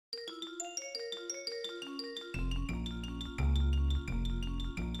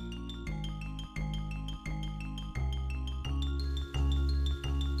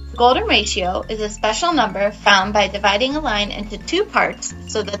The golden ratio is a special number found by dividing a line into two parts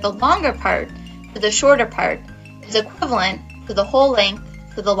so that the longer part to the shorter part is equivalent to the whole length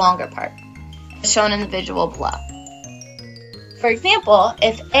to the longer part, as shown in the visual below. For example,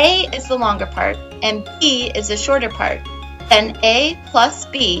 if A is the longer part and B is the shorter part, then A plus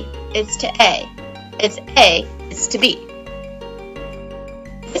B is to A, as A is to B.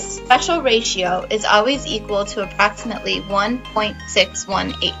 This special ratio is always equal to approximately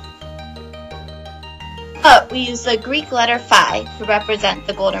 1.618. But we use the Greek letter phi to represent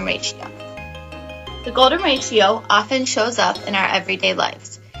the golden ratio. The golden ratio often shows up in our everyday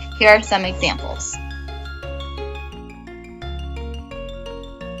lives. Here are some examples.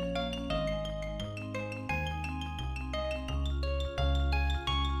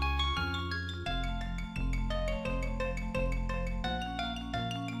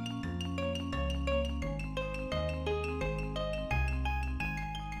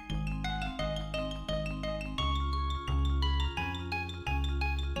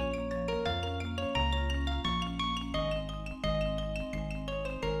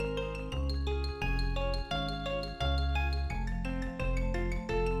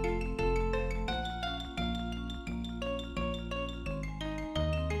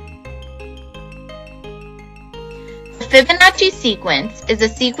 The Fibonacci sequence is a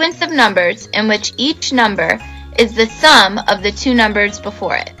sequence of numbers in which each number is the sum of the two numbers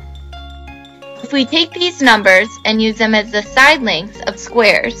before it. If we take these numbers and use them as the side lengths of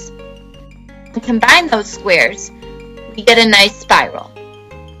squares, and combine those squares, we get a nice spiral.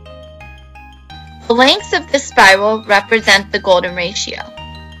 The lengths of this spiral represent the golden ratio.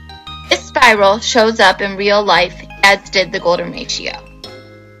 This spiral shows up in real life, as did the golden ratio.